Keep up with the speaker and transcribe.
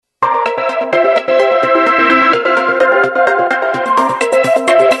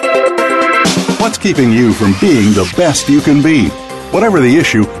keeping you from being the best you can be. Whatever the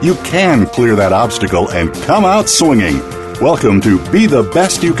issue, you can clear that obstacle and come out swinging. Welcome to Be the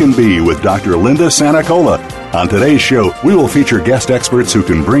Best You Can Be with Dr. Linda Sanicola. On today's show, we will feature guest experts who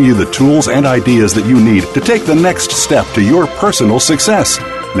can bring you the tools and ideas that you need to take the next step to your personal success.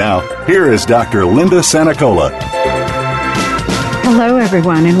 Now, here is Dr. Linda Sanicola. Hello,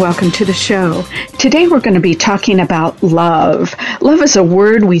 everyone, and welcome to the show. Today we're going to be talking about love. Love is a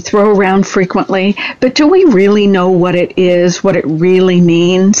word we throw around frequently, but do we really know what it is, what it really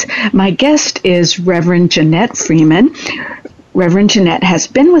means? My guest is Reverend Jeanette Freeman. Reverend Jeanette has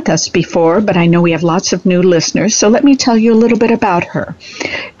been with us before, but I know we have lots of new listeners, so let me tell you a little bit about her.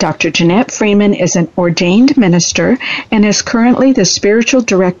 Dr. Jeanette Freeman is an ordained minister and is currently the spiritual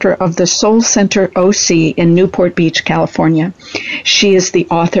director of the Soul Center OC in Newport Beach, California. She is the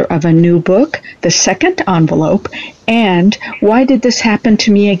author of a new book, The Second Envelope, and Why Did This Happen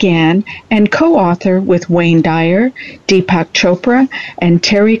to Me Again, and co-author with Wayne Dyer, Deepak Chopra, and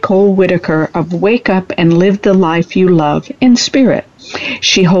Terry Cole Whitaker of Wake Up and Live the Life You Love in Spirit.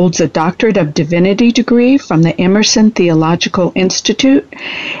 She holds a Doctorate of Divinity degree from the Emerson Theological Institute.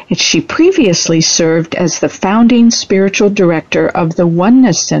 She previously served as the founding spiritual director of the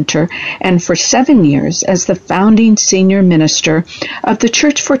Oneness Center and for 7 years as the founding senior minister of the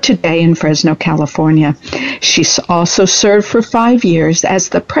Church for Today in Fresno, California. She also served for 5 years as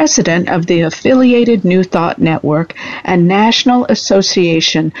the president of the affiliated New Thought Network, a national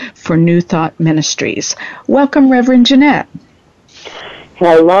association for New Thought ministries. Welcome, Reverend Jeanette.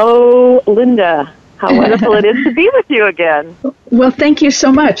 Hello, Linda. How wonderful it is to be with you again. Well, thank you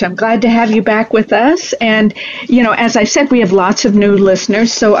so much. I'm glad to have you back with us. And, you know, as I said, we have lots of new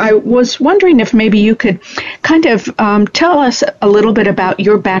listeners. So I was wondering if maybe you could kind of tell us a little bit about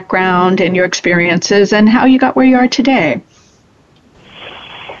your background and your experiences and how you got where you are today.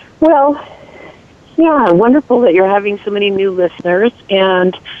 Well, yeah, wonderful that you're having so many new listeners.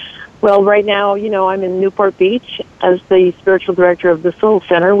 And well, right now, you know, I'm in Newport Beach as the spiritual director of the Soul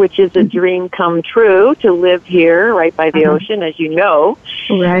Center, which is a dream come true to live here right by the ocean, as you know.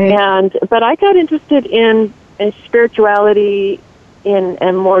 Right. But I got interested in spirituality, in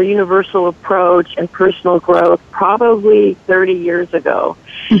a more universal approach and personal growth probably 30 years ago,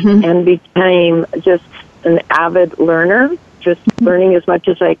 and became just an avid learner, just learning as much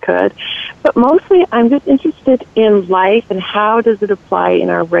as I could. But mostly I'm just interested in life and how does it apply in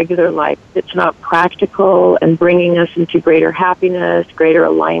our regular life. It's not practical and bringing us into greater happiness, greater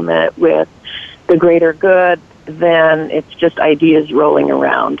alignment with the greater good, then it's just ideas rolling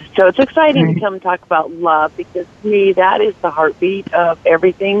around. So it's exciting to come talk about love because to me that is the heartbeat of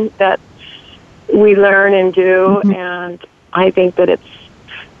everything that we learn and do. And I think that it's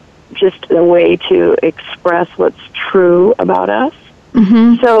just a way to express what's true about us.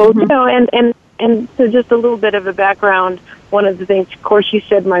 So, you know, and so just a little bit of a background, one of the things, of course, you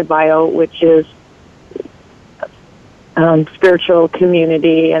said my bio, which is spiritual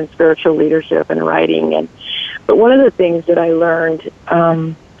community and spiritual leadership and writing. But one of the things that I learned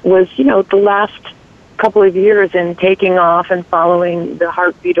was, you know, the last couple of years in taking off and following the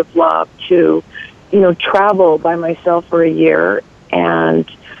heartbeat of love to, you know, travel by myself for a year and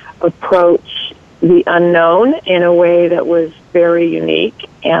approach the unknown in a way that was very unique.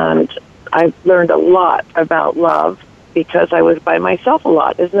 And I've learned a lot about love because I was by myself a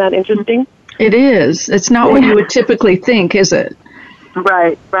lot. Isn't that interesting? It is. It's not what you would typically think, is it?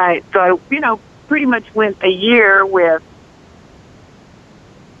 Right, right. So I, you know, pretty much went a year with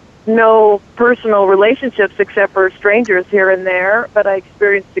no personal relationships except for strangers here and there, but I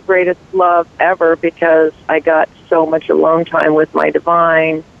experienced the greatest love ever because I got so much alone time with my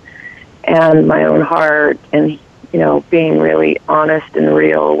divine and my own heart and, you know, being really honest and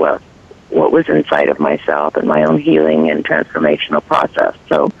real with what was inside of myself and my own healing and transformational process.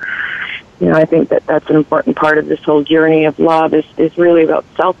 So, you know, I think that that's an important part of this whole journey of love is really about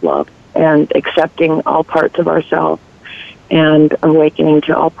self-love and accepting all parts of ourselves and awakening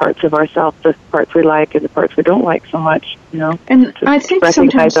to all parts of ourselves, the parts we like and the parts we don't like so much, you know. And I think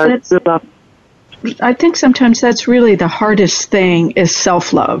sometimes that's really the hardest thing is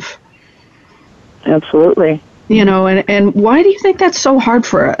self-love. Absolutely. You know, and why do you think that's so hard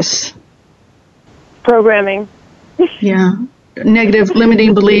for us? Programming. Yeah. Negative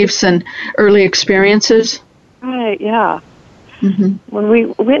limiting beliefs and early experiences. Right, yeah. When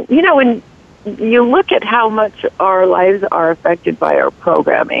when you look at how much our lives are affected by our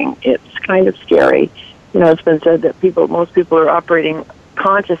programming, it's kind of scary. You know, it's been said that most people are operating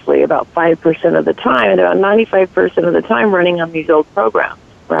consciously about 5% of the time and about 95% of the time running on these old programs,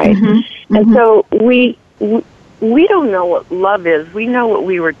 right? And so we don't know what love is. We know what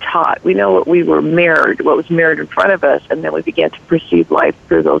we were taught. We know what we were mirrored, what was mirrored in front of us, and then we began to perceive life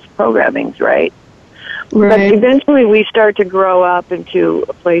through those programmings, right? Right. But eventually we start to grow up into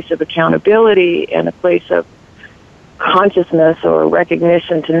a place of accountability and a place of consciousness or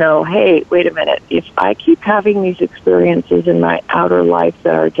recognition to know, hey, wait a minute, if I keep having these experiences in my outer life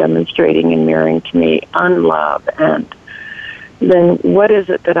that are demonstrating and mirroring to me unlove, and then what is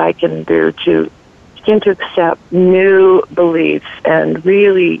it that I can do to begin to accept new beliefs and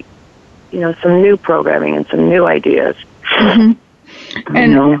really, some new programming and some new ideas.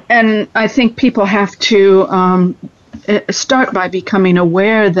 Mm-hmm. And I think people have to start by becoming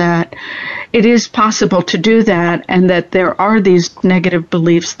aware that it is possible to do that, and that there are these negative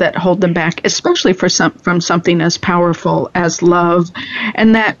beliefs that hold them back, especially from something as powerful as love.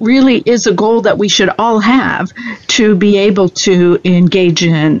 And that really is a goal that we should all have, to be able to engage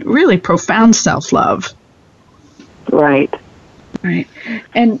in really profound self-love. Right. Right.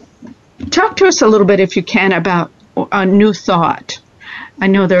 And talk to us a little bit, if you can, about a new thought. I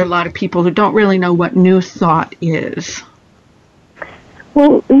know there are a lot of people who don't really know what new thought is.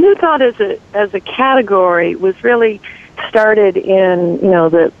 Well, new thought as a category was really started in,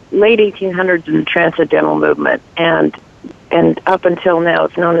 the late 1800s in the Transcendental Movement, and up until now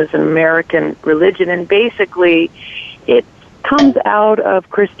it's known as an American religion, and basically it comes out of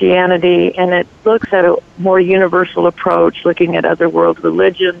Christianity, and it looks at a more universal approach, looking at other world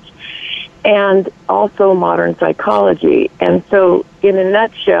religions, and also modern psychology. And so, in a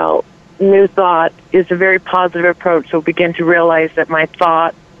nutshell, New Thought is a very positive approach. So begin to realize that my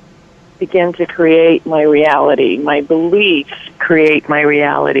thoughts begin to create my reality. My beliefs create my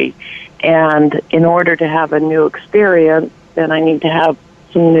reality. And in order to have a new experience, then I need to have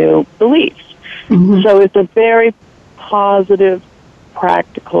some new beliefs. Mm-hmm. So it's a very positive,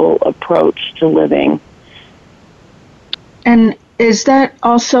 practical approach to living. And is that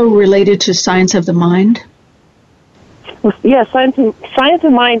also related to science of the mind? Well, yes, science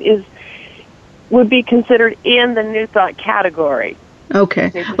of mind would be considered in the New Thought category.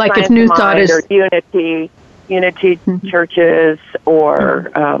 Okay, like if New Thought is or unity mm-hmm. churches,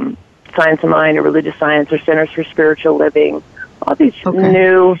 or Science of Mind, or religious science, or Centers for Spiritual Living, all these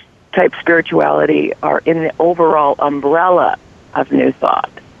new type spirituality are in the overall umbrella of New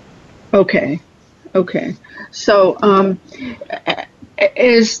Thought. Okay. So,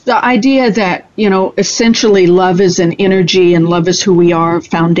 is the idea that, essentially love is an energy and love is who we are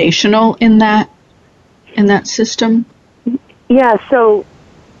foundational in that system? Yeah, so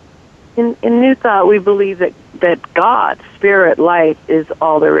in New Thought, we believe that God, spirit, life is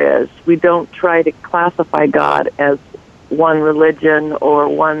all there is. We don't try to classify God as one religion or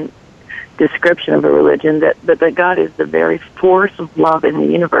one description of a religion, but that God is the very force of love in the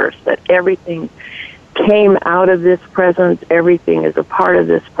universe, that everything came out of this presence, everything is a part of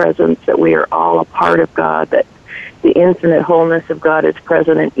this presence, that we are all a part of God, that the infinite wholeness of God is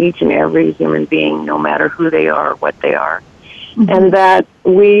present in each and every human being, no matter who they are or what they are. Mm-hmm. And that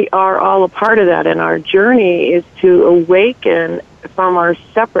we are all a part of that, and our journey is to awaken from our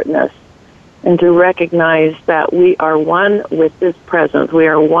separateness and to recognize that we are one with this presence. We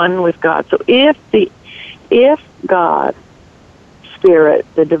are one with God. So if God, Spirit,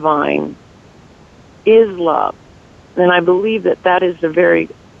 the divine, is love, then I believe that is the very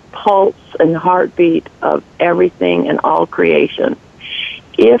pulse and heartbeat of everything and all creation.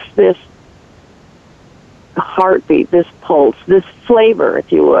 If this heartbeat, this pulse, this flavor,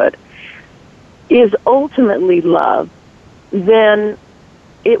 if you would, is ultimately love, then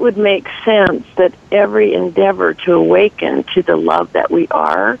it would make sense that every endeavor to awaken to the love that we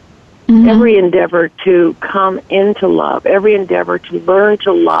are, mm-hmm. every endeavor to come into love, every endeavor to learn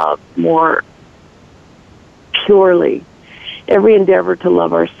to love more purely, every endeavor to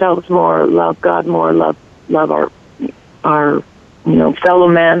love ourselves more, love God more, love our fellow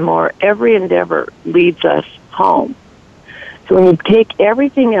man more, every endeavor leads us home. So when you take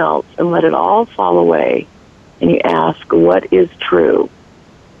everything else and let it all fall away, and you ask, what is true?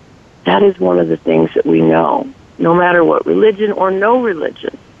 That is one of the things that we know. No matter what religion or no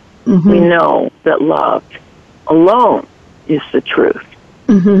religion, mm-hmm. we know that love alone is the truth.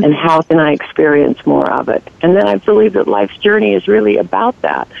 Mm-hmm. And how can I experience more of it? And then I believe that life's journey is really about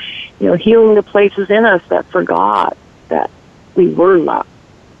that. Healing the places in us that forgot that we were loved.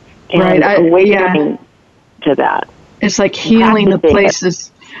 And awakening to that. It's like healing the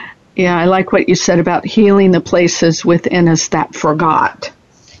places. Yeah, I like what you said about healing the places within us that forgot.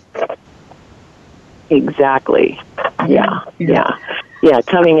 Exactly. Yeah.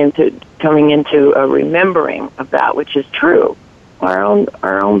 Coming into a remembering of that which is true. Our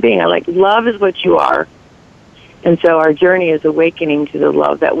own being. I like love is what you are, And so our journey is awakening to the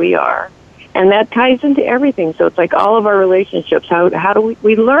love that we are. And that ties into everything. So it's like all of our relationships. How do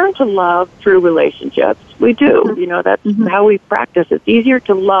we learn to love through relationships? We do. Mm-hmm. You know, that's mm-hmm. how we practice. It's easier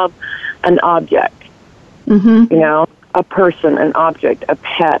to love an object, mm-hmm. you know, a person, an object, a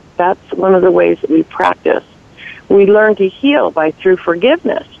pet. That's one of the ways that we practice. We learn to heal through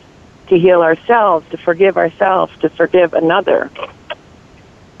forgiveness, to heal ourselves, to forgive another.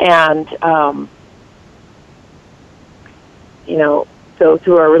 And, you know, so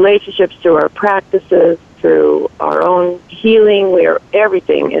through our relationships, through our practices, through our own healing,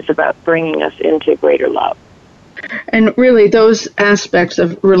 everything is about bringing us into greater love. And really, those aspects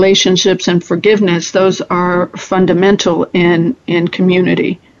of relationships and forgiveness, those are fundamental in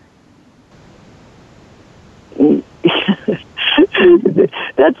community.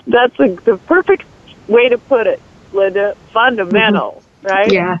 That's the perfect way to put it, Linda. Fundamental, mm-hmm.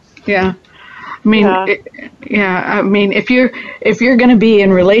 right? Yeah. I mean, I mean, if you're going to be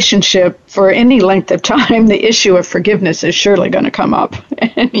in relationship for any length of time, the issue of forgiveness is surely going to come up.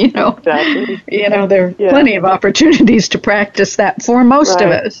 And exactly. There are plenty of opportunities to practice that for most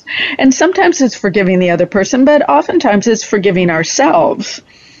of us. And sometimes it's forgiving the other person, but oftentimes it's forgiving ourselves.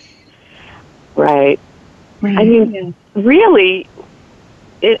 Right. I mean, really,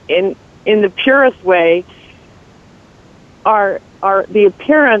 in the purest way, the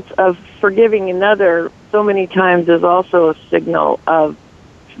appearance of forgiving another so many times is also a signal of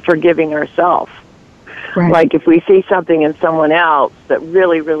forgiving ourselves. Right. Like if we see something in someone else that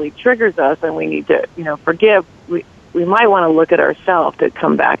really, really triggers us and we need to, forgive, we might want to look at ourselves to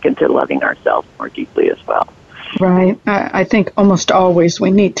come back into loving ourselves more deeply as well. Right. I think almost always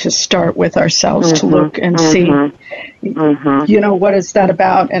we need to start with ourselves mm-hmm. to look and mm-hmm. see, mm-hmm. What is that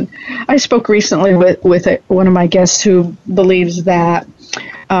about? And I spoke recently with one of my guests who believes that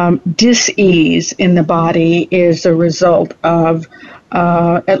dis-ease in the body is a result of,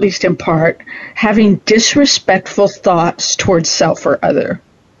 at least in part, having disrespectful thoughts towards self or other.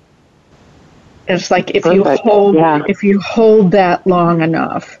 It's like if you hold that long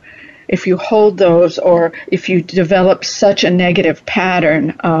enough, if you hold those, or if you develop such a negative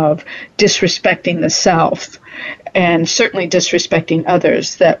pattern of disrespecting the self, and certainly disrespecting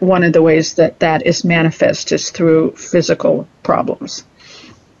others, that one of the ways that is manifest is through physical problems.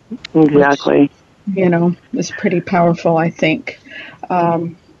 Exactly. Which, is pretty powerful, I think.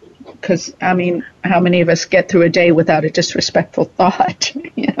 Because, how many of us get through a day without a disrespectful thought?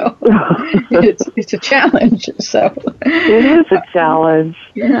 It's a challenge. So it is a challenge.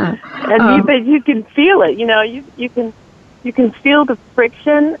 Yeah, but you can feel it. You can feel the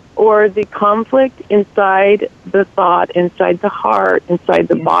friction or the conflict inside the thought, inside the heart, inside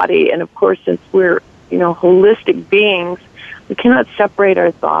the body. And of course, since we're holistic beings, we cannot separate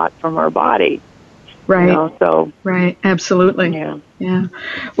our thought from our body. Right. Right. Absolutely. Yeah.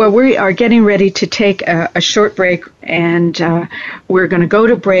 Well, we are getting ready to take a short break, and we're going to go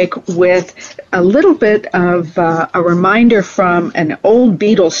to break with a little bit of a reminder from an old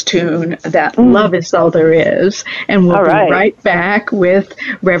Beatles tune that love is all there is. And we'll be right back with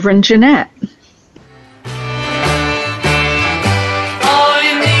Reverend Jeanette.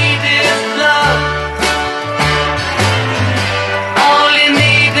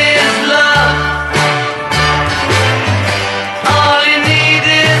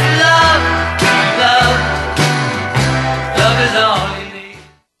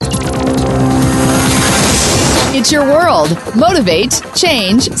 It's your world. Motivate,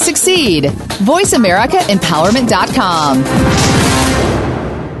 change, succeed. VoiceAmericaEmpowerment.com.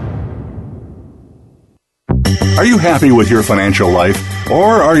 Are you happy with your financial life?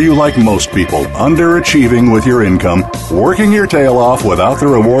 Or are you like most people, underachieving with your income, working your tail off without the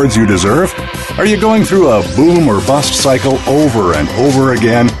rewards you deserve? Are you going through a boom or bust cycle over and over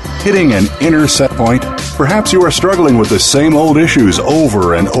again, hitting an inner set point? Perhaps you are struggling with the same old issues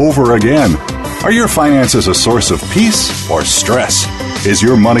over and over again. Are your finances a source of peace or stress? Is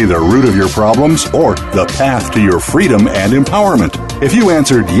your money the root of your problems or the path to your freedom and empowerment? If you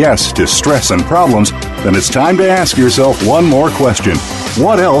answered yes to stress and problems, then it's time to ask yourself one more question.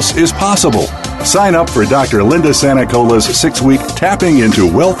 What else is possible? Sign up for Dr. Linda Sanacola's 6-week Tapping into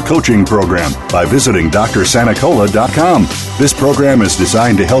Wealth coaching program by visiting drsanacola.com. This program is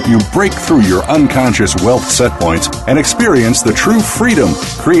designed to help you break through your unconscious wealth set points and experience the true freedom,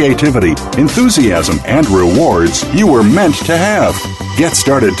 creativity, enthusiasm, and rewards you were meant to have. Get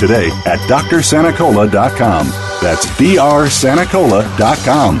started today at drsanacola.com. That's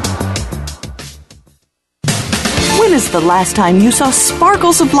drsanacola.com. When is the last time you saw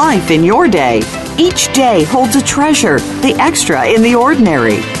sparkles of life in your day? Each day holds a treasure, the extra in the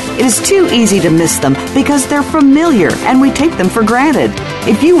ordinary. It is too easy to miss them because they're familiar and we take them for granted.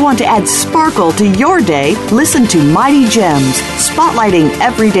 If you want to add sparkle to your day, listen to Mighty Gems, spotlighting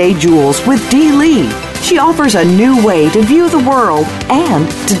everyday jewels with Dee Lee. She offers a new way to view the world and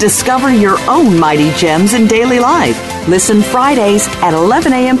to discover your own mighty gems in daily life. Listen Fridays at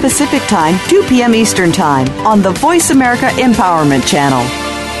 11 a.m. Pacific Time, 2 p.m. Eastern Time on the Voice America Empowerment Channel.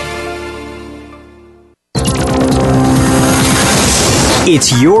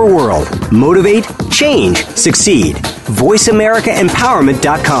 It's your world. Motivate, change, succeed.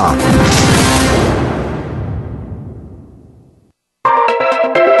 VoiceAmericaEmpowerment.com.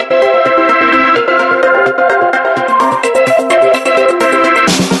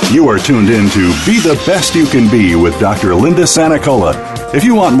 You are tuned in to Be the Best You Can Be with Dr. Linda Sanicola. If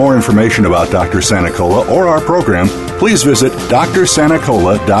you want more information about Dr. Sanicola or our program, please visit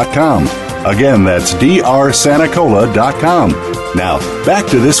drsanicola.com. Again, that's drsanicola.com. Now, back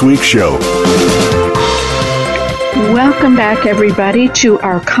to this week's show. Welcome back, everybody, to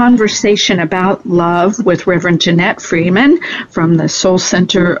our conversation about love with Reverend Jeanette Freeman from the Soul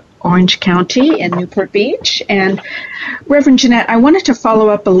Center, Orange County in Newport Beach. And Reverend Jeanette, I wanted to follow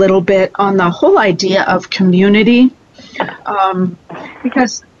up a little bit on the whole idea of community,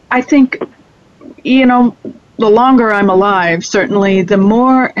 because I think, the longer I'm alive, certainly, the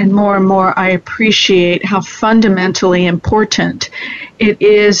more and more and more I appreciate how fundamentally important it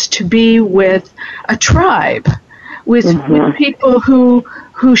is to be with a tribe, with people who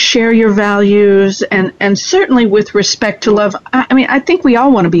share your values, and certainly with respect to love. I mean, I think we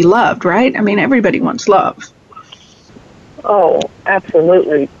all want to be loved, right? I mean, everybody wants love. Oh,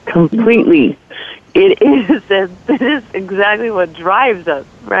 absolutely. Completely. It is exactly what drives us,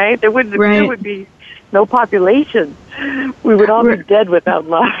 right? There would be no population. We would all be dead without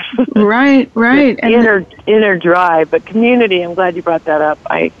love. Right. Inner drive. But community, I'm glad you brought that up.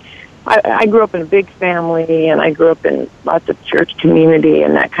 I grew up in a big family, and I grew up in lots of church community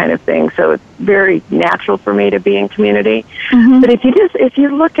and that kind of thing. So it's very natural for me to be in community. Mm-hmm. But if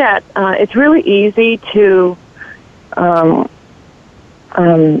you look at, it's really easy to,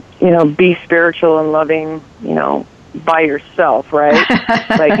 be spiritual and loving, by yourself, right?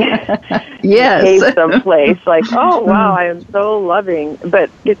 Like, yes, cave someplace, like, oh wow, I am so loving. But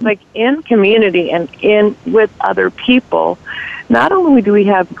it's like in community and with other people. Not only do we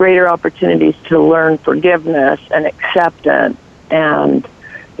have greater opportunities to learn forgiveness and acceptance, and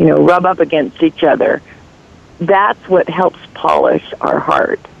rub up against each other. That's what helps polish our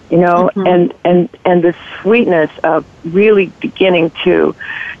heart. And the sweetness of really beginning to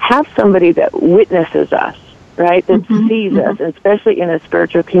have somebody that witnesses us, right, that sees us, especially in a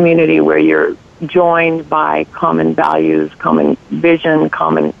spiritual community where you're joined by common values, common vision,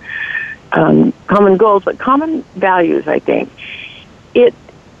 common goals, but common values, I think. It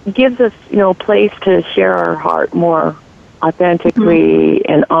gives us, a place to share our heart more authentically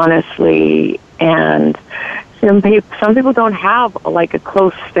and honestly, and some people don't have like a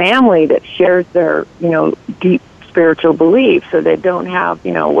close family that shares their, deep spiritual beliefs, so they don't have,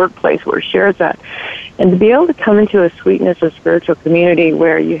 a workplace where it shares that. And to be able to come into a sweetness of spiritual community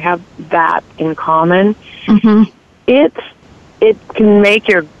where you have that in common, it can make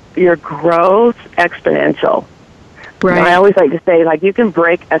your growth exponential. Right. I always like to say, like, you can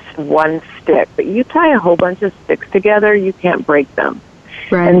break one stick, but you tie a whole bunch of sticks together, you can't break them.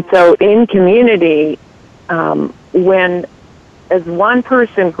 Right. And so in community, when as one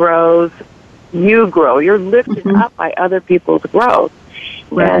person grows, you grow. You're lifted up by other people's growth.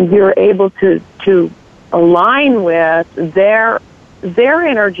 Right. And you're able to align with their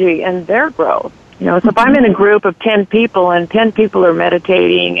energy and their growth. So if I'm in a group of 10 people and 10 people are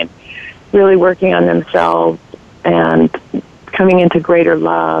meditating and really working on themselves and coming into greater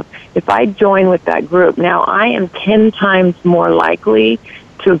love, if I join with that group, now I am 10 times more likely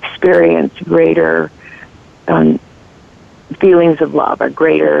to experience greater feelings of love, a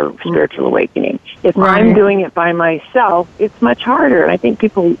greater spiritual awakening. If I'm doing it by myself, it's much harder. And I think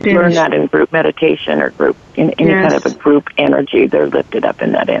people learn that in group meditation or in any kind of a group energy. They're lifted up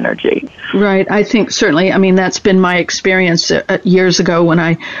in that energy. Right. I think certainly, that's been my experience years ago when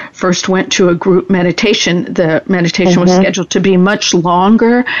I first went to a group meditation. The meditation was scheduled to be much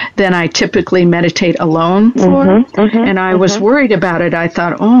longer than I typically meditate alone for. And I was worried about it. I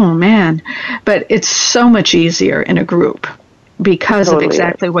thought, oh man, but it's so much easier in a group, because of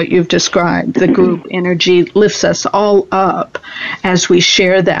exactly what you've described. The group energy lifts us all up as we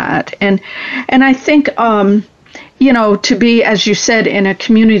share that. And I think, to be, as you said, in a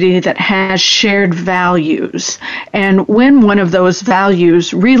community that has shared values. And when one of those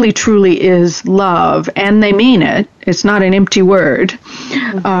values really truly is love, and they mean it, it's not an empty word,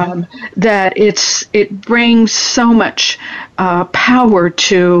 that it brings so much power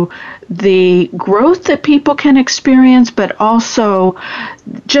to the growth that people can experience, but also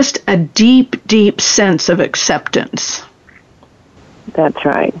just a deep, deep sense of acceptance. That's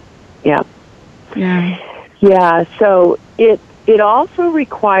right. Yeah. Yeah. Yeah, so it also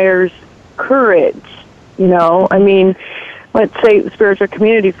requires courage, I mean, let's say spiritual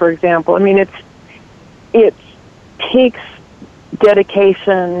community, for example. I mean, it takes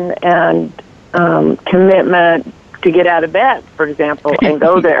dedication and commitment to get out of bed, for example, and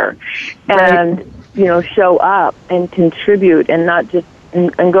go there and, show up and contribute and not just,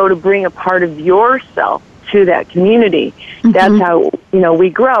 and go to bring a part of yourself to that community. Mm-hmm. That's how,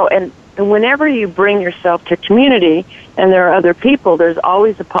 we grow. And whenever you bring yourself to community and there are other people, there's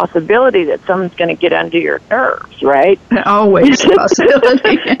always a possibility that someone's going to get under your nerves, right? Always a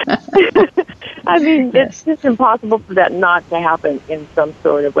possibility. I mean, It's just impossible for that not to happen in some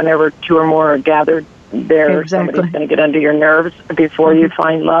sort of, whenever two or more are gathered there, somebody's going to get under your nerves before you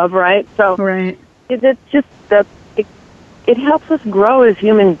find love, right? So it's just that it helps us grow as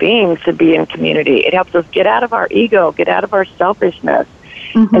human beings to be in community. It helps us get out of our ego, get out of our selfishness,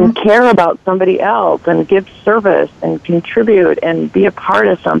 and care about somebody else and give service and contribute and be a part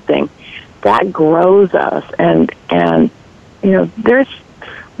of something. That grows us. And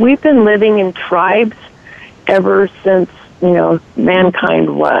we've been living in tribes ever since,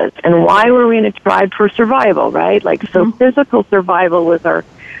 mankind was. And why were we in a tribe? For survival, right? So physical survival was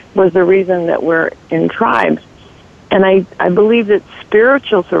the reason that we're in tribes. And I believe that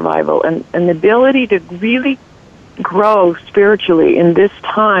spiritual survival and the ability to really grow spiritually in this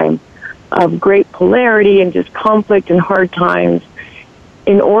time of great polarity and just conflict and hard times,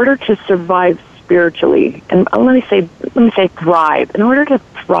 in order to survive spiritually, and let me say thrive. In order to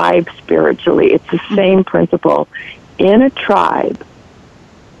thrive spiritually, it's the same principle. In a tribe,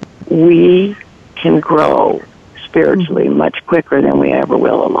 we can grow spiritually much quicker than we ever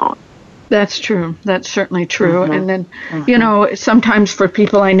will alone. That's true. That's certainly true. And then, sometimes for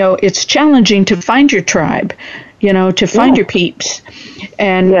people I know, it's challenging to find your tribe, to find your peeps.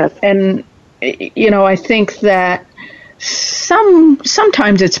 And, I think that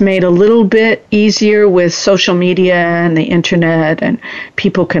sometimes it's made a little bit easier with social media and the internet, and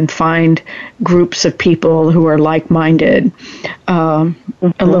people can find groups of people who are like-minded a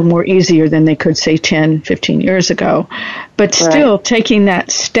little more easier than they could, say, 10, 15 years ago. But still taking that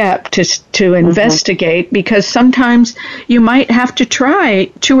step to investigate, because sometimes you might have to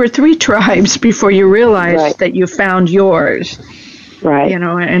try 2 or 3 tribes before you realize that you found yours. Right.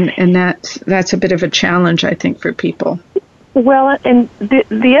 And that's a bit of a challenge, I think, for people. Well, and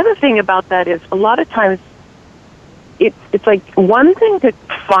the other thing about that is a lot of times it's like one thing to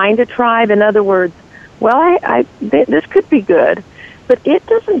find a tribe. In other words, this could be good, but it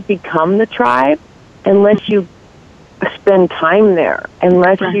doesn't become the tribe unless you spend time there,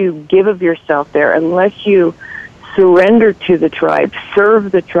 unless you give of yourself there, unless you surrender to the tribe,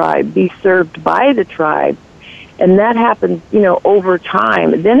 serve the tribe, be served by the tribe. And that happens, over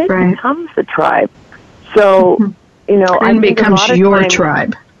time. Then it becomes the tribe. So, and becomes your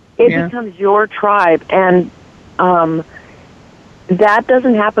tribe. It becomes your tribe. And that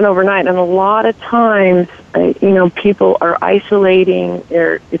doesn't happen overnight. And a lot of times, people are isolating.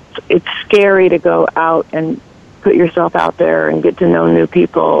 It's scary to go out and put yourself out there and get to know new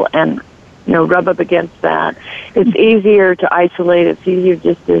people and, rub up against that. It's easier to isolate. It's easier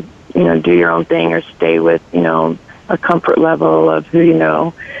just to do your own thing or stay with, a comfort level of who you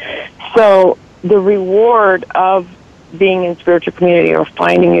know. So the reward of being in spiritual community or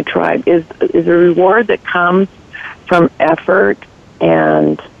finding a tribe is a reward that comes from effort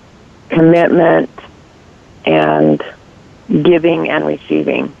and commitment and giving and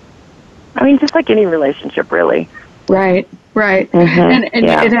receiving. I mean, just like any relationship, really. Right. And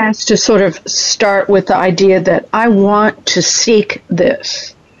it has to sort of start with the idea that I want to seek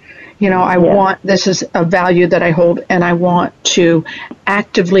this. This is a value that I hold, and I want to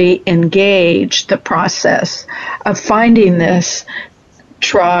actively engage the process of finding this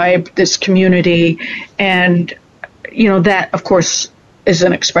tribe, this community, and, that, of course, is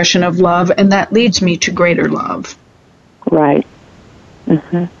an expression of love, and that leads me to greater love. Right.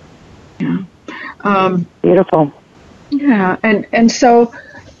 Yeah. Beautiful. Yeah, and so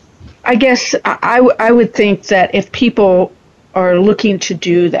I guess I would think that if people are looking to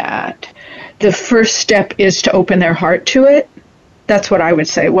do that, the first step is to open their heart to it. That's what I would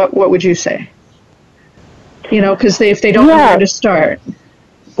say. What would you say? because if they don't know where to start.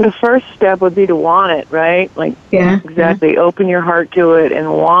 The first step would be to want it, right? Like, exactly. Open your heart to it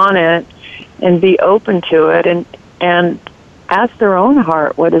and want it and be open to it and ask their own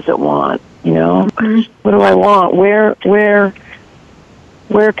heart, what does it want? What do I want? Where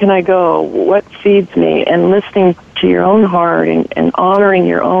can I go? What feeds me? And listening to your own heart and honoring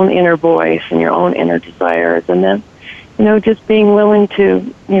your own inner voice and your own inner desires. And then, just being willing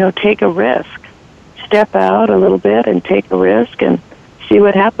to, take a risk. Step out a little bit and take a risk and see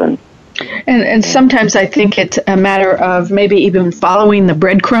what happens. And sometimes I think it's a matter of maybe even following the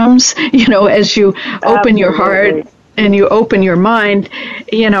breadcrumbs, as you open your heart and you open your mind,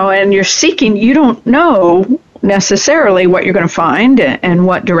 and you're seeking, you don't know necessarily what you're going to find and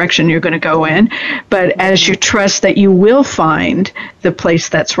what direction you're going to go in, but as you trust that you will find the place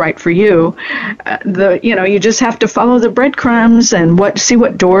that's right for you, you just have to follow the breadcrumbs and see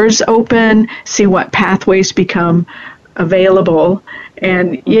what doors open, see what pathways become available,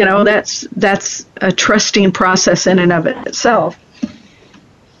 and that's a trusting process in and of itself.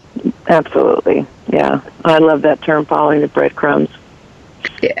 Absolutely, yeah. I love that term, following the breadcrumbs.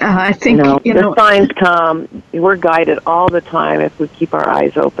 I think the signs come. We're guided all the time if we keep our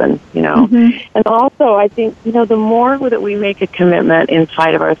eyes open. And also, I think the more that we make a commitment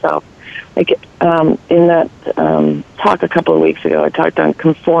inside of ourselves, like in that talk a couple of weeks ago, I talked on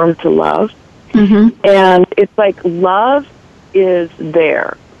conform to love, and it's like love is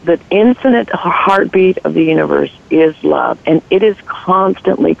there. The infinite heartbeat of the universe is love, and it is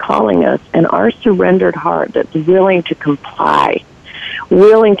constantly calling us. And our surrendered heart that's willing to comply,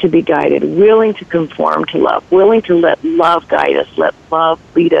 willing to be guided, willing to conform to love, willing to let love guide us, let love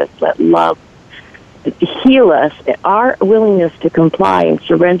lead us, let love heal us, our willingness to comply and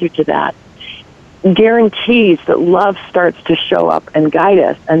surrender to that guarantees that love starts to show up and guide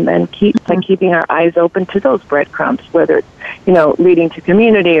us, and then keeping our eyes open to those breadcrumbs, whether it's leading to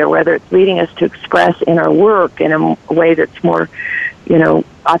community or whether it's leading us to express in our work in a way that's more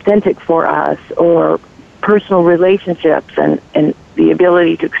authentic for us, or personal relationships and the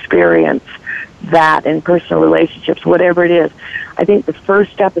ability to experience that in personal relationships, whatever it is. I think the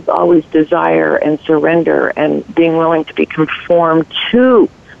first step is always desire and surrender and being willing to be conformed to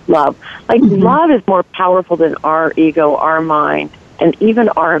love. Like, love is more powerful than our ego, our mind, and even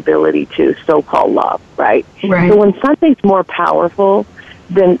our ability to so-called love, right? So when something's more powerful,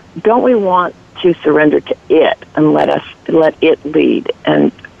 then don't we want to surrender to it and let it lead?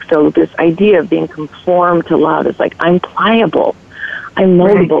 And so this idea of being conformed to love is like, I'm pliable, I'm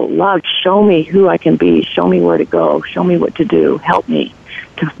moldable. Love, show me who I can be, show me where to go, show me what to do, help me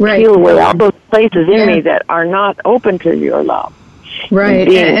to feel where all those places in me that are not open to your love. Right.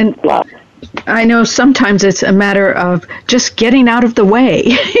 And I know sometimes it's a matter of just getting out of the way.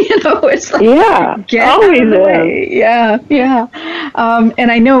 It's like, get out of the way. Yeah.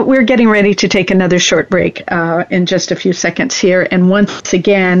 And I know we're getting ready to take another short break in just a few seconds here. And once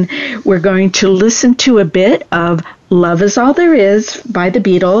again, we're going to listen to a bit of Love Is All There Is by the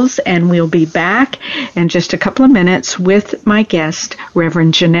Beatles, and we'll be back in just a couple of minutes with my guest,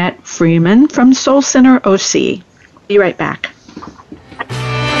 Reverend Jeanette Freeman from Soul Center OC. Be right back.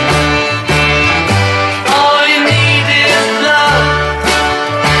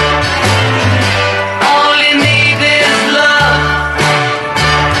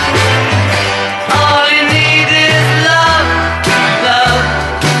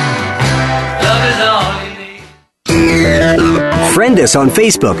 Friend us on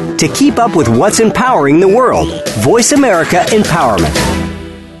Facebook to keep up with what's empowering the world. Voice America Empowerment.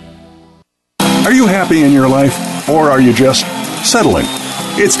 Are you happy in your life, or are you just settling?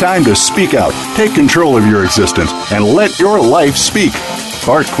 It's time to speak out, take control of your existence, and let your life speak.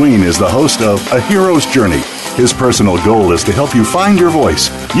 Bart Queen is the host of A Hero's Journey. His personal goal is to help you find your voice,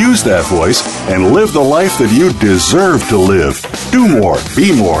 use that voice, and live the life that you deserve to live. Do more,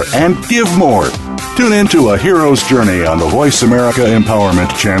 be more, and give more. Tune in to A Hero's Journey on the Voice America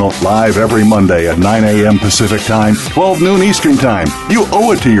Empowerment Channel, live every Monday at 9 a.m. Pacific Time, 12 noon Eastern Time. You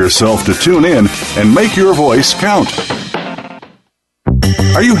owe it to yourself to tune in and make your voice count.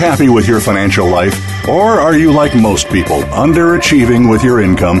 Are you happy with your financial life? Or are you like most people, underachieving with your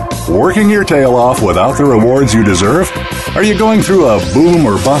income, working your tail off without the rewards you deserve? Are you going through a boom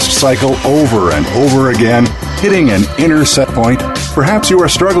or bust cycle over and over again, hitting an inner set point? Perhaps you are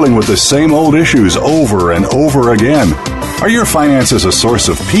struggling with the same old issues over and over again. Are your finances a source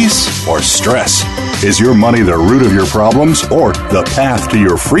of peace or stress? Is your money the root of your problems or the path to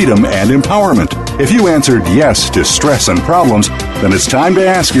your freedom and empowerment? If you answered yes to stress and problems, then it's time to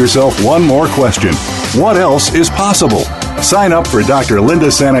ask yourself one more question. What else is possible? Sign up for Dr. Linda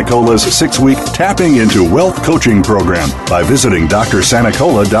Sanacola's 6-week Tapping into Wealth coaching program by visiting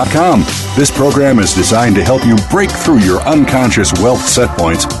drsanacola.com. This program is designed to help you break through your unconscious wealth set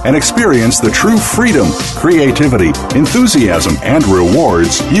points and experience the true freedom, creativity, enthusiasm, and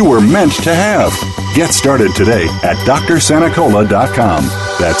rewards you were meant to have. Get started today at drsanacola.com.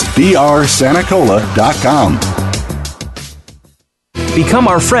 That's drsanacola.com. Become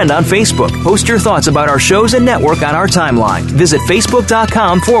our friend on Facebook. Post your thoughts about our shows and network on our timeline. Visit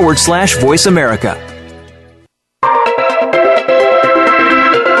facebook.com/Voice America.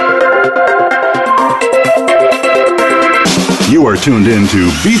 You are tuned in to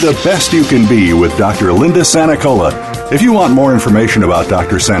Be the Best You Can Be with Dr. Linda Sanacola. If you want more information about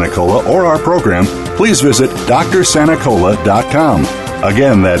Dr. Sanacola or our program, please visit drsanacola.com.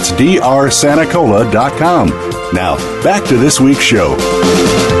 Again, that's drsanacola.com. Now, back to this week's show.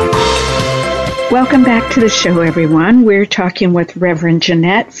 Welcome back to the show, everyone. We're talking with Reverend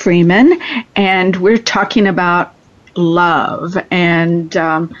Jeanette Freeman, and we're talking about love and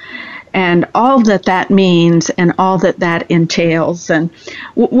all that means and all that entails. And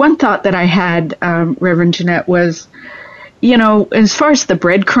one thought that I had, Reverend Jeanette, was, you know, as far as the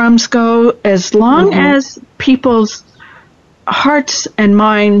breadcrumbs go, as long as people's hearts and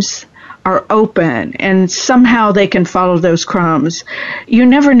minds are open and somehow they can follow those crumbs, you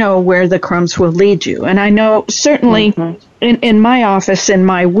never know where the crumbs will lead you. And I know certainly in my office, in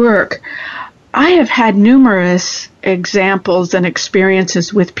my work, I have had numerous examples and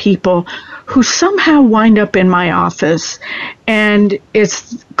experiences with people who somehow wind up in my office, and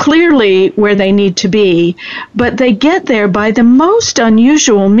it's clearly where they need to be, but they get there by the most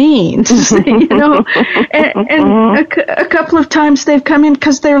unusual means, you know, and a couple of times they've come in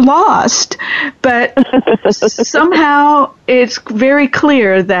because they're lost, but somehow it's very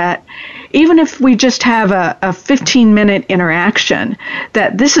clear that even if we just have a 15-minute interaction,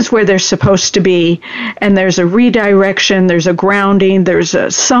 that this is where they're supposed to be, and there's a redirection, there's a grounding, there's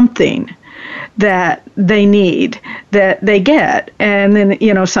a something that they need, that they get. And then,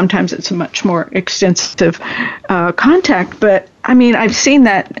 you know, sometimes it's a much more extensive contact. But, I mean, I've seen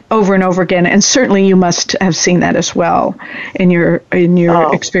that over and over again, and certainly you must have seen that as well in your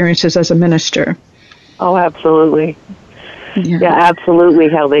experiences as a minister. Oh, absolutely. Yeah, absolutely.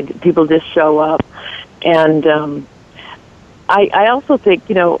 How people just show up, and I also think,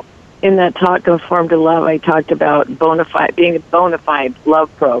 you know, in that talk Conform to Love, I talked about being a bona fide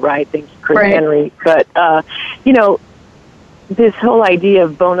love pro, right? Thanks, Chris Henry. But you know, this whole idea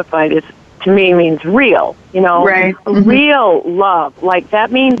of bona fide is, to me, means real. You know, real love. Like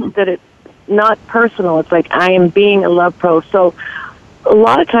that means that it's not personal. It's like I am being a love pro. So a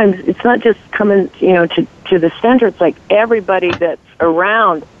lot of times it's not just coming, you know, to the center. It's like everybody that's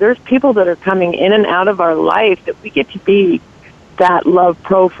around. There's people that are coming in and out of our life that we get to be that love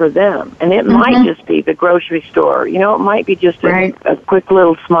pro for them. And it might just be the grocery store. You know, it might be just a quick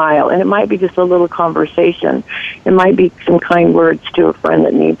little smile, and it might be just a little conversation. It might be some kind words to a friend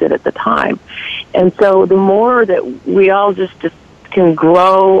that needs it at the time. And so the more that we all just can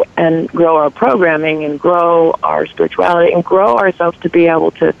grow and grow our programming and grow our spirituality and grow ourselves to be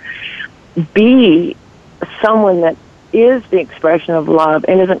able to be someone that is the expression of love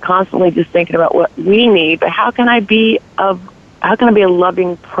and isn't constantly just thinking about what we need, but how can I be a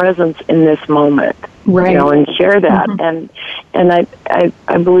loving presence in this moment, you know, and share that. And I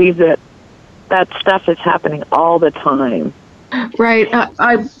believe that stuff is happening all the time. Right.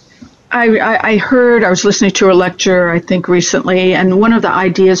 I was listening to a lecture, I think, recently, and one of the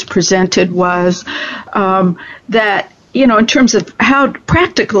ideas presented was that, you know, in terms of how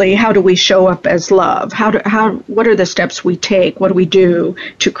do we show up as love? What are the steps we take? What do we do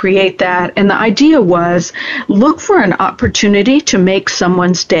to create that? And the idea was, look for an opportunity to make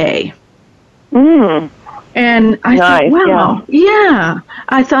someone's day. And I thought, wow,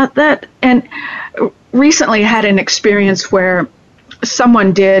 I thought that. And recently I had an experience where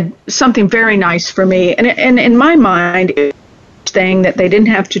someone did something very nice for me, and in my mind, thing that they didn't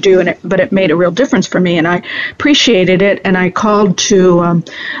have to do, but it made a real difference for me, and I appreciated it, and I called to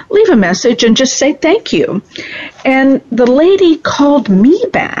leave a message and just say thank you. And the lady called me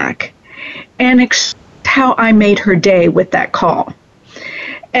back and explained how I made her day with that call.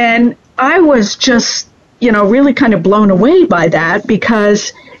 And I was just, you know, really kind of blown away by that,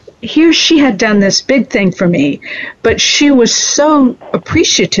 because here she had done this big thing for me, but she was so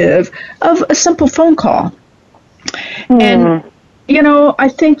appreciative of a simple phone call. And you know, I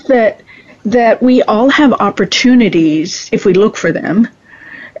think that we all have opportunities, if we look for them,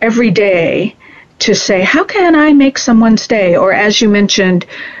 every day to say, how can I make someone's day? Or as you mentioned,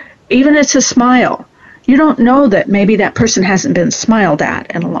 even it's a smile. you don't know that maybe that person hasn't been smiled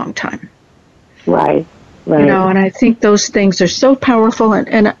at in a long time. Right. You know, and I think those things are so powerful,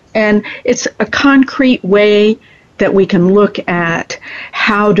 and it's a concrete way that we can look at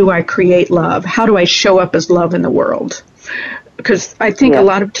how do I create love? How do I show up as love in the world? Because I think a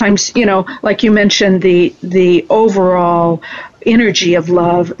lot of times, you know, like you mentioned, the overall energy of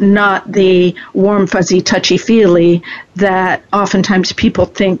love, not the warm, fuzzy, touchy-feely that oftentimes people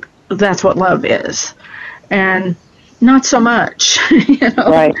think that's what love is. And not so much, you know,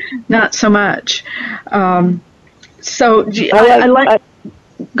 right. Not so much. Go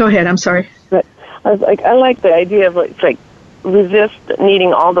ahead, I'm sorry. I like the idea of like resist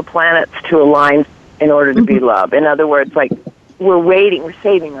needing all the planets to align in order to be love. In other words, like we're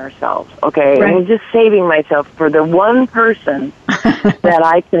saving ourselves, okay? Right. I'm just saving myself for the one person that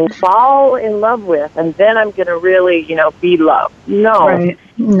I can fall in love with, and then I'm going to really, you know, be loved. No, right.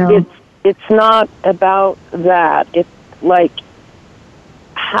 No. It's not about that. It's like,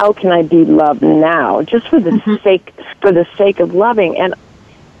 how can I be loved now, just for the sake of loving? And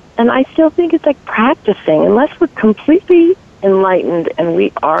I still think it's like practicing. Unless we're completely enlightened and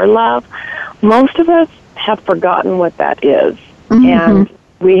we are love, most of us have forgotten what that is. And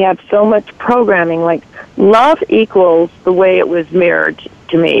we have so much programming, like love equals the way it was mirrored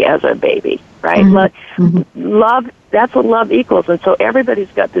to me as a baby, right? Love, that's what love equals. And so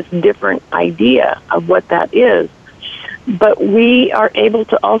everybody's got this different idea of what that is. But we are able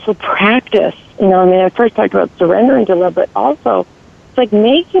to also practice, you know, I mean, I first talked about surrendering to love, but also it's like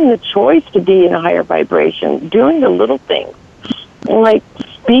making the choice to be in a higher vibration, doing the little things. And like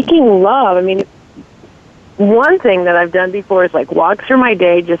speaking love, I mean, one thing that I've done before is like walk through my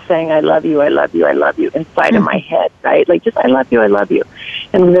day just saying, I love you, I love you, I love you, inside of my head, right? Like just, I love you, I love you.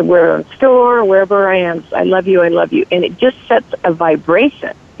 And then we're in the store or wherever I am, I love you, I love you. And it just sets a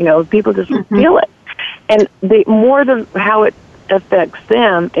vibration, you know, people just feel it. And the more than how it affects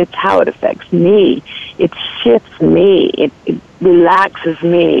them, it's how it affects me. It shifts me. It relaxes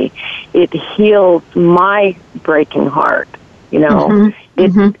me. It heals my breaking heart. You know,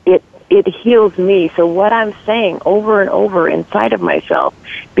 it heals me. So what I'm saying over and over inside of myself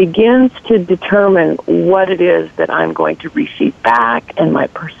begins to determine what it is that I'm going to receive back and my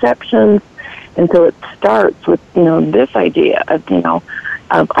perceptions. And so it starts with, you know, this idea of, you know,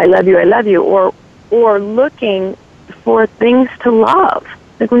 of I love you, or looking for things to love.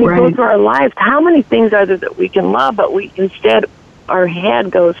 Like when we go through our lives, how many things are there that we can love, but we instead, our head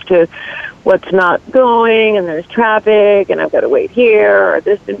goes to what's not going, and there's traffic, and I've got to wait here, or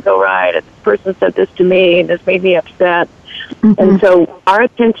this didn't go right, or this person said this to me, and this made me upset. And so our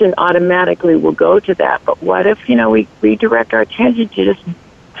attention automatically will go to that. But what if, you know, we redirect our attention to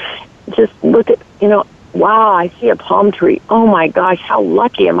just look at, you know, wow, I see a palm tree. Oh, my gosh, how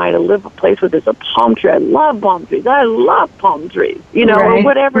lucky am I to live a place where there's a palm tree. I love palm trees. I love palm trees, you know, or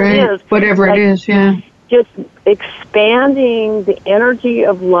whatever it is. Whatever it is, yeah. Just expanding the energy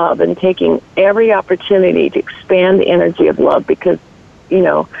of love and taking every opportunity to expand the energy of love because, you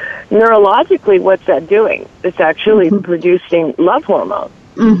know, neurologically, what's that doing? It's actually producing love hormones.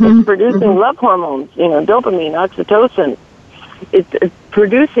 It's producing love hormones, you know, dopamine, oxytocin. It's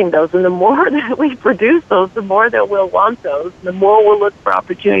producing those, and the more that we produce those, the more that we'll want those, the more we'll look for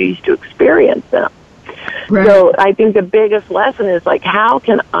opportunities to experience them. Right. So I think the biggest lesson is, like, how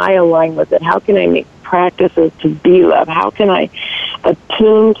can I align with it? How can I make practices to be love? How can I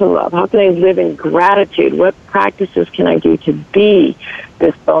attune to love? How can I live in gratitude? What practices can I do to be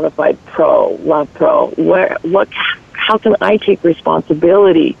this bona fide love pro? How can I take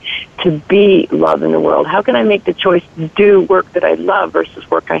responsibility to be love in the world? How can I make the choice to do work that I love versus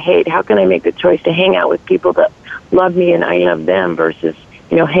work I hate? How can I make the choice to hang out with people that love me and I love them versus,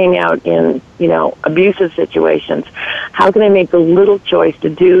 you know, hang out in, you know, abusive situations? How can I make the little choice to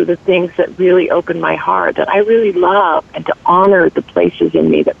do the things that really open my heart, that I really love, and to honor the places in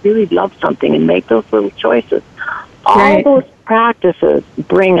me that really love something and make those little choices? All those practices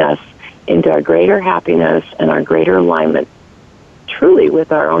bring us into our greater happiness and our greater alignment, truly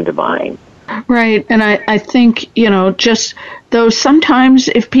with our own divine. Right, and I think, you know, just those sometimes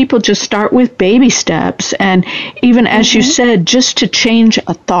if people just start with baby steps, and even as you said, just to change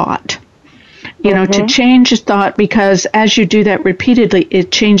a thought, you know, to change a thought, because as you do that repeatedly,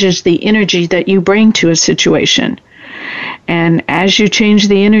 it changes the energy that you bring to a situation. And as you change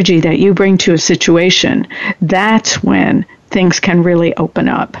the energy that you bring to a situation, that's when things can really open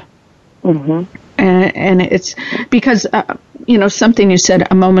up. And it's because, you know, something you said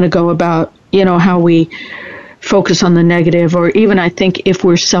a moment ago about, you know, how we focus on the negative, or even I think if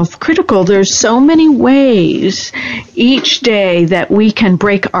we're self-critical, there's so many ways each day that we can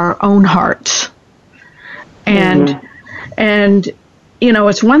break our own hearts. And you know,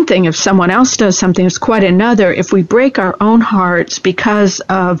 it's one thing if someone else does something, it's quite another if we break our own hearts because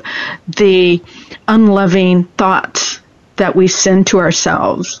of the unloving thoughts that we send to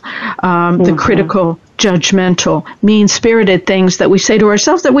ourselves, the critical, judgmental, mean-spirited things that we say to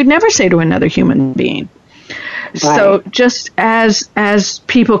ourselves that we'd never say to another human being. Right. So just as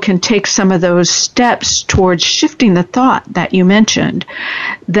people can take some of those steps towards shifting the thought that you mentioned,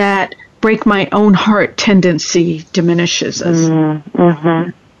 that break my own heart tendency diminishes us.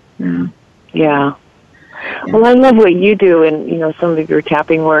 Yeah. Well, I love what you do, and you know, some of your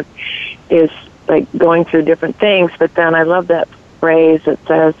tapping work is like going through different things. But then I love that phrase that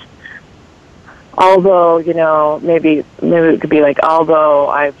says, although, you know, maybe it could be like, although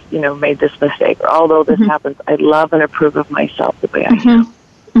I've, you know, made this mistake, or although this happens, I love and approve of myself the way I am.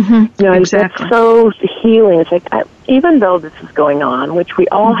 You know, exactly. It's so healing. It's like, even though this is going on, which we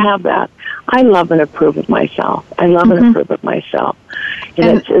all have that, I love and approve of myself. I love and approve of myself.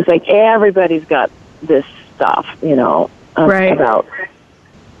 And it's like everybody's got this stuff, you know, about.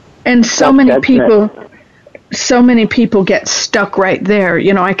 And so many people get stuck right there.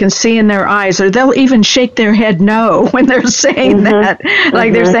 You know, I can see in their eyes, or they'll even shake their head no when they're saying that.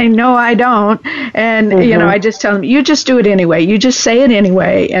 Like they're saying, no, I don't. And, you know, I just tell them, you just do it anyway. You just say it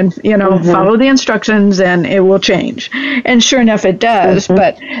anyway and, you know, follow the instructions and it will change. And sure enough, it does.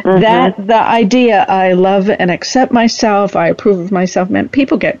 But the idea, I love and accept myself, I approve of myself, man,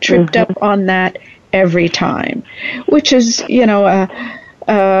 people get tripped up on that every time, which is, you know,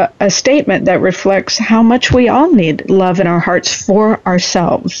 a statement that reflects how much we all need love in our hearts for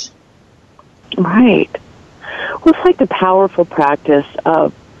ourselves. Right. Well, it's like the powerful practice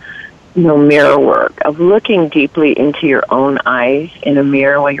of, you know, mirror work, of looking deeply into your own eyes in a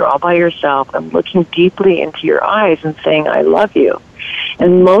mirror while you're all by yourself and looking deeply into your eyes and saying, I love you.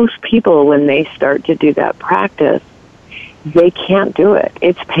 And most people, when they start to do that practice, they can't do it.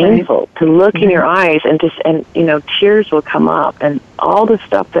 It's painful to look in your eyes and you know, tears will come up and all the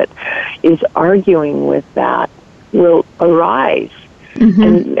stuff that is arguing with that will arise.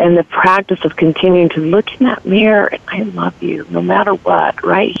 And the practice of continuing to look in that mirror and I love you no matter what,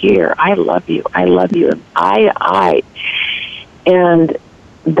 right here, I love you, and I. And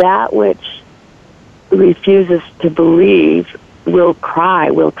that which refuses to believe will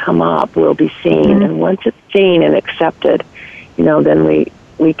cry, will come up, will be seen. And once it's seen and accepted, you know, then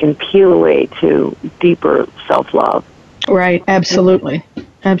we can peel away to deeper self-love. Right, absolutely.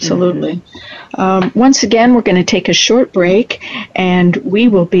 Absolutely. Once again, we're going to take a short break, and we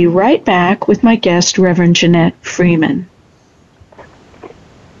will be right back with my guest, Reverend Jeanette Freeman.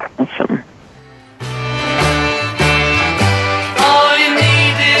 Awesome.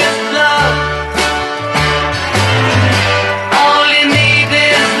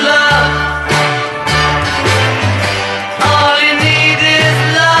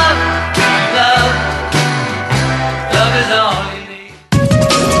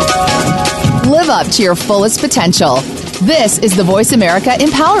 Live up to your fullest potential. This is the Voice America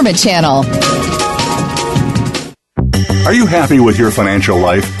Empowerment Channel. Are you happy with your financial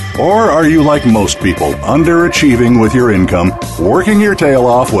life? Or are you like most people, underachieving with your income, working your tail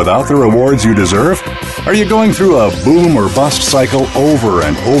off without the rewards you deserve? Are you going through a boom or bust cycle over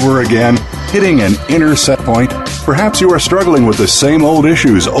and over again, hitting an inner set point? Perhaps you are struggling with the same old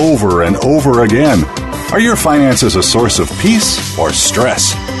issues over and over again. Are your finances a source of peace or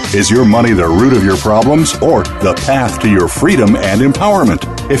stress? Is your money the root of your problems or the path to your freedom and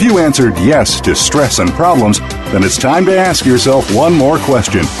empowerment? If you answered yes to stress and problems, then it's time to ask yourself one more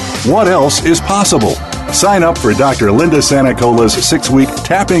question. What else is possible? Sign up for Dr. Linda Sanacola's 6-week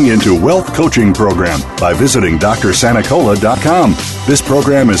Tapping into Wealth coaching program by visiting drsanacola.com. This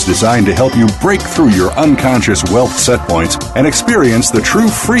program is designed to help you break through your unconscious wealth set points and experience the true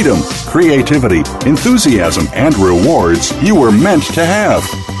freedom, creativity, enthusiasm, and rewards you were meant to have.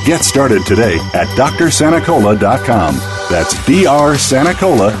 Get started today at drsanacola.com. That's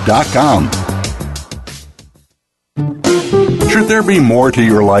drsanacola.com. Should there be more to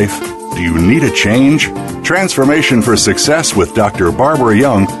your life? Do you need a change? Transformation for Success with Dr. Barbara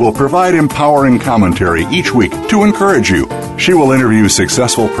Young will provide empowering commentary each week to encourage you. She will interview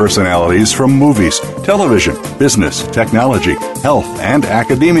successful personalities from movies, television, business, technology, health, and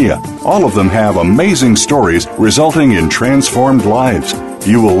academia. All of them have amazing stories resulting in transformed lives.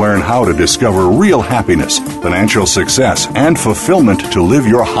 You will learn how to discover real happiness, financial success, and fulfillment to live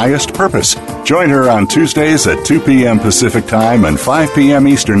your highest purpose. Join her on Tuesdays at 2 p.m. Pacific Time and 5 p.m.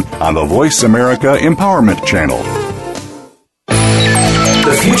 Eastern on the Voice America Empowerment Channel.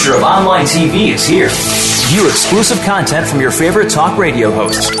 The future of online TV is here. View exclusive content from your favorite talk radio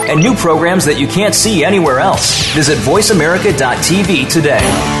hosts and new programs that you can't see anywhere else. Visit voiceamerica.tv today.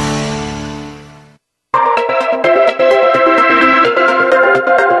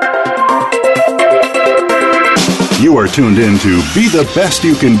 You are tuned in to Be the Best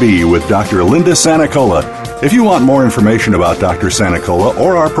You Can Be with Dr. Linda Sanicola. If you want more information about Dr. Sanicola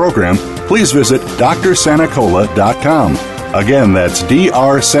or our program, please visit drsanicola.com. Again, that's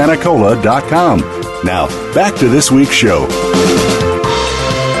drsanicola.com. Now, back to this week's show.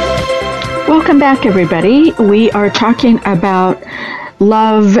 Welcome back, everybody. We are talking about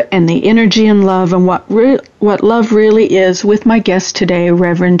love and the energy in love and what love really is with my guest today,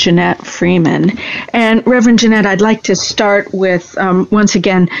 Reverend Jeanette Freeman. And Reverend Jeanette, I'd like to start with, once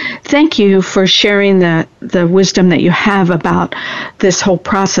again, thank you for sharing the wisdom that you have about this whole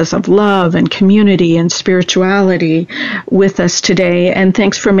process of love and community and spirituality with us today. And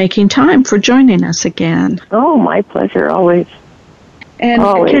thanks for making time for joining us again. Oh, my pleasure, always. And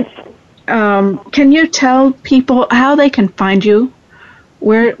always. Can you tell people how they can find you?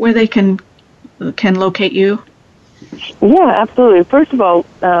 Where they can locate you? Yeah, absolutely. First of all,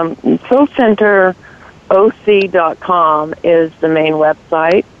 soulcenteroc.com is the main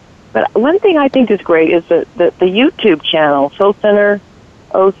website. But one thing I think is great is that the YouTube channel, Soul Center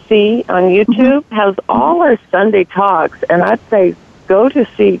OC on YouTube, has all our Sunday talks. And I'd say go to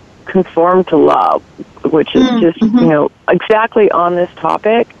see Conform to Love, which is just, exactly on this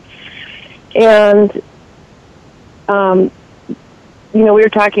topic. And, we were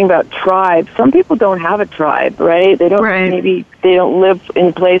talking about tribes. Some people don't have a tribe, right? They don't. Right. Maybe they don't live in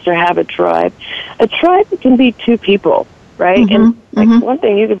a place or have a tribe. A tribe can be two people, right? And one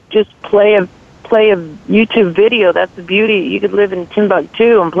thing, you could just play a YouTube video. That's the beauty. You could live in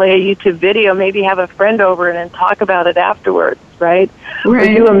Timbuktu and play a YouTube video. Maybe have a friend over and then talk about it afterwards, right? Or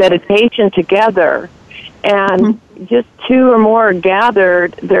do a meditation together. And just two or more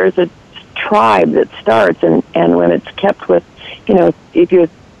gathered, there's a tribe that starts. And when it's kept with, if you're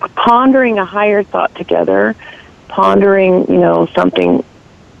pondering a higher thought together, pondering, something,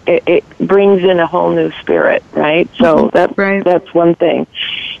 it brings in a whole new spirit, right? So that's one thing.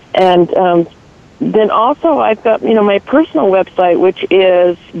 And then also I've got, my personal website, which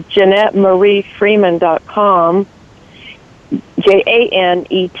is JeanetteMarieFreeman.com,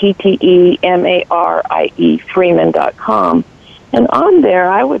 JANETTEMARIE Freeman.com. And on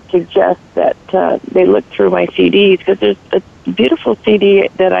there, I would suggest that they look through my CDs, because there's a beautiful CD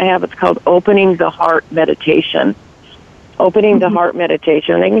that I have. It's called Opening the Heart Meditation. Opening the Heart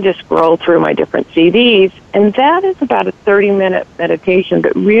Meditation. They can just scroll through my different CDs. And that is about a 30-minute meditation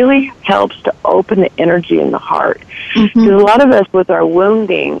that really helps to open the energy in the heart. Because a lot of us, with our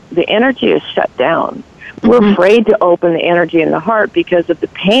wounding, the energy is shut down. We're afraid to open the energy in the heart because of the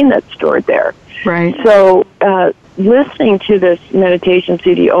pain that's stored there. Right. So listening to this meditation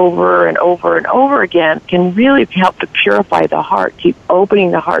CD over and over and over again can really help to purify the heart, keep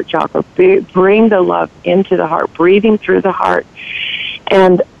opening the heart chakra, bring the love into the heart, breathing through the heart,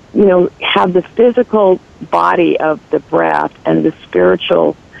 and, have the physical body of the breath and the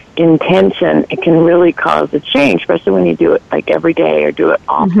spiritual intention. It can really cause a change, especially when you do it like every day or do it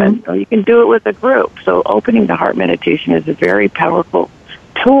often. Or you can do it with a group. So opening the heart meditation is a very powerful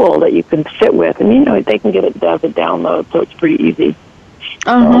tool that you can sit with, and they can get it as a download, so it's pretty easy.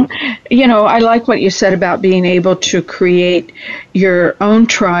 I like what you said about being able to create your own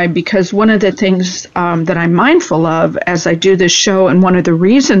tribe, because one of the things that I'm mindful of as I do this show, and one of the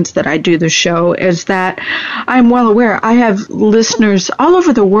reasons that I do the show, is that I'm well aware I have listeners all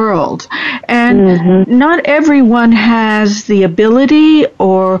over the world, and not everyone has the ability,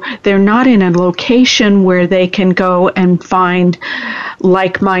 or they're not in a location where they can go and find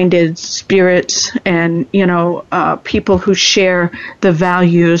like-minded spirits and, people who share the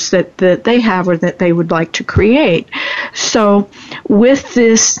values that they have or that they would like to create. So with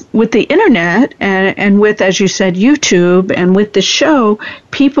the internet and with, as you said, YouTube, and with the show,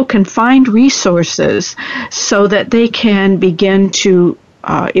 people can find resources so that they can begin to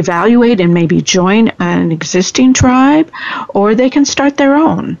evaluate and maybe join an existing tribe, or they can start their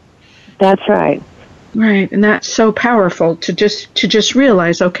own. That's right. Right, and that's so powerful to just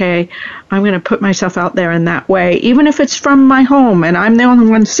realize, okay, I'm going to put myself out there in that way, even if it's from my home and I'm the only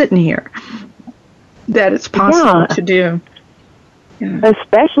one sitting here, that it's possible to do. Yeah.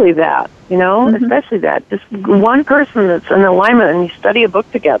 Especially that, especially that. Just one person that's in alignment, and you study a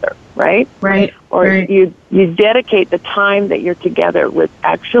book together, right? Right. Or you dedicate the time that you're together with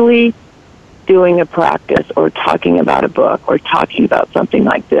actually doing a practice, or talking about a book, or talking about something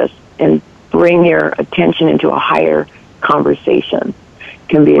like this, and bring your attention into a higher conversation.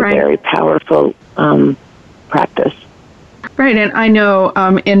 Can be a very powerful practice. Right, and I know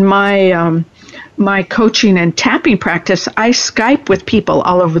in my my coaching and tapping practice, I Skype with people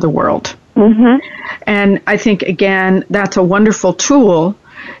all over the world. Mm-hmm. And I think, again, that's a wonderful tool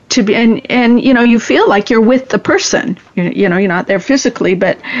to be, and you know, you feel like you're with the person. You know, you're not there physically,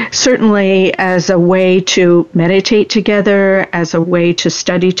 but certainly as a way to meditate together, as a way to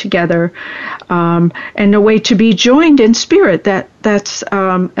study together, and a way to be joined in spirit. That's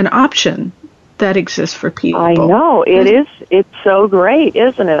an option that exists for people. I know it is. It's so great,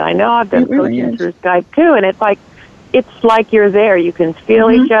 isn't it? I know I've been coaching through Skype too, and it's like you're there. You can feel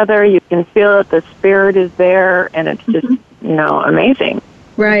each other. You can feel that the spirit is there, and it's just amazing.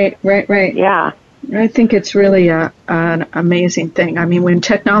 Right. Yeah, I think it's really an amazing thing. I mean, when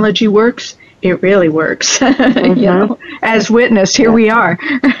technology works, it really works. You know, as witnessed, here we are.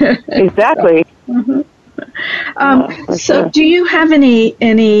 Exactly. So, do you have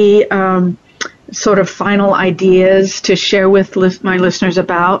any sort of final ideas to share with my listeners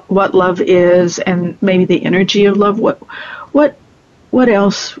about what love is and maybe the energy of love? What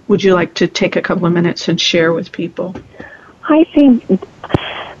else would you like to take a couple of minutes and share with people? I think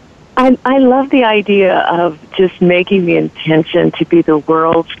I love the idea of just making the intention to be the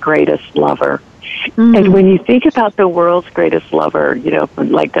world's greatest lover. Mm-hmm. And when you think about the world's greatest lover, you know,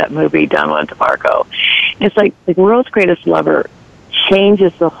 like that movie Donald and DeMarco, it's like the world's greatest lover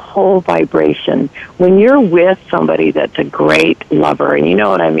changes the whole vibration. When you're with somebody that's a great lover, and you know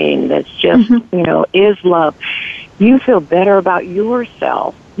what I mean, that's just, you know, is love, you feel better about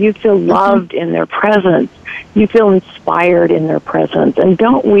yourself. You feel loved in their presence. You feel inspired in their presence. And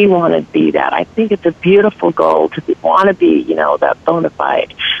don't we want to be that? I think it's a beautiful goal to want to be, you know, that bona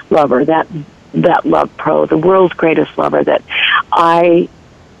fide lover, that love pro, the world's greatest lover, that I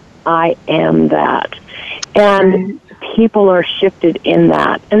am that. And people are shifted in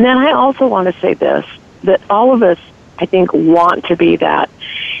that. And then I also want to say this, that all of us, I think, want to be that.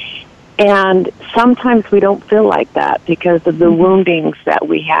 And sometimes we don't feel like that because of the woundings that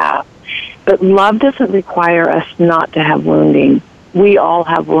we have. But love doesn't require us not to have wounding. We all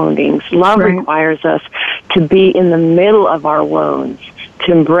have woundings. Love requires us to be in the middle of our wounds,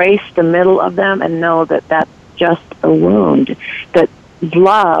 to embrace the middle of them and know that that's just a wound. That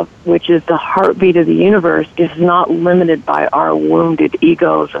love, which is the heartbeat of the universe, is not limited by our wounded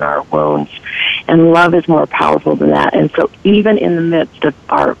egos and our wounds. And love is more powerful than that. And so even in the midst of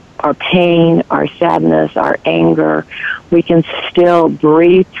our pain, our sadness, our anger, we can still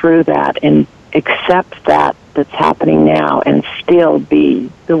breathe through that and accept that's happening now and still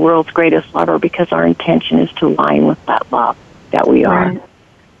be the world's greatest lover because our intention is to align with that love that we are.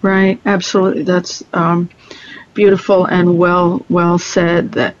 Right. Absolutely. That's beautiful and well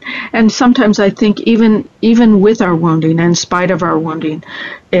said. That, and sometimes I think even with our wounding, and in spite of our wounding,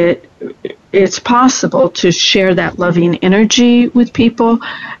 it's possible to share that loving energy with people,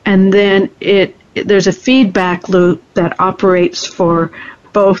 and then there's a feedback loop that operates for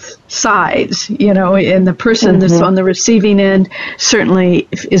both sides, you know, and the person that's on the receiving end certainly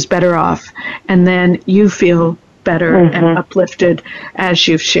is better off, and then you feel better and uplifted as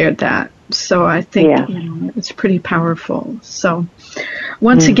you've shared that. So I think you know, it's pretty powerful. So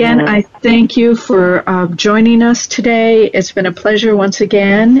once again, I thank you for joining us today. It's been a pleasure once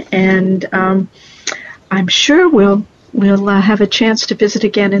again, and I'm sure we'll have a chance to visit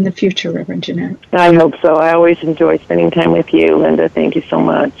again in the future, Reverend Jeanette. I hope so. I always enjoy spending time with you, Linda. Thank you so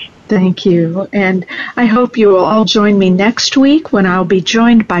much. Thank you. And I hope you will all join me next week when I'll be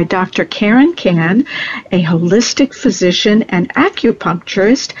joined by Dr. Karen Kan, a holistic physician and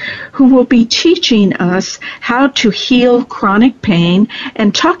acupuncturist who will be teaching us how to heal chronic pain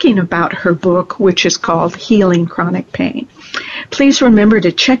and talking about her book, which is called Healing Chronic Pain. Please remember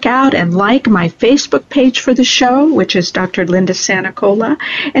to check out and like my Facebook page for the show, which is Dr. Linda Sanacola.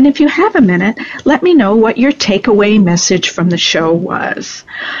 And if you have a minute, let me know what your takeaway message from the show was.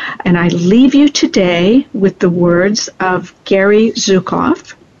 And I leave you today with the words of Gary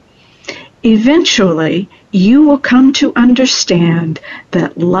Zukav. Eventually, you will come to understand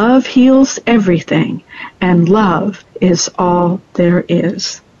that love heals everything, and love is all there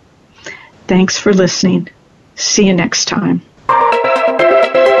is. Thanks for listening. See you next time.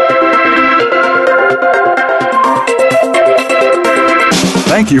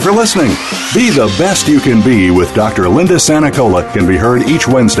 Thank you for listening. Be the Best You Can Be with Dr. Linda Sanacola can be heard each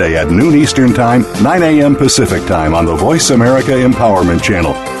Wednesday at noon Eastern Time, 9 a.m. Pacific Time on the Voice America Empowerment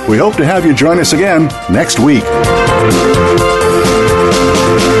Channel. We hope to have you join us again next week.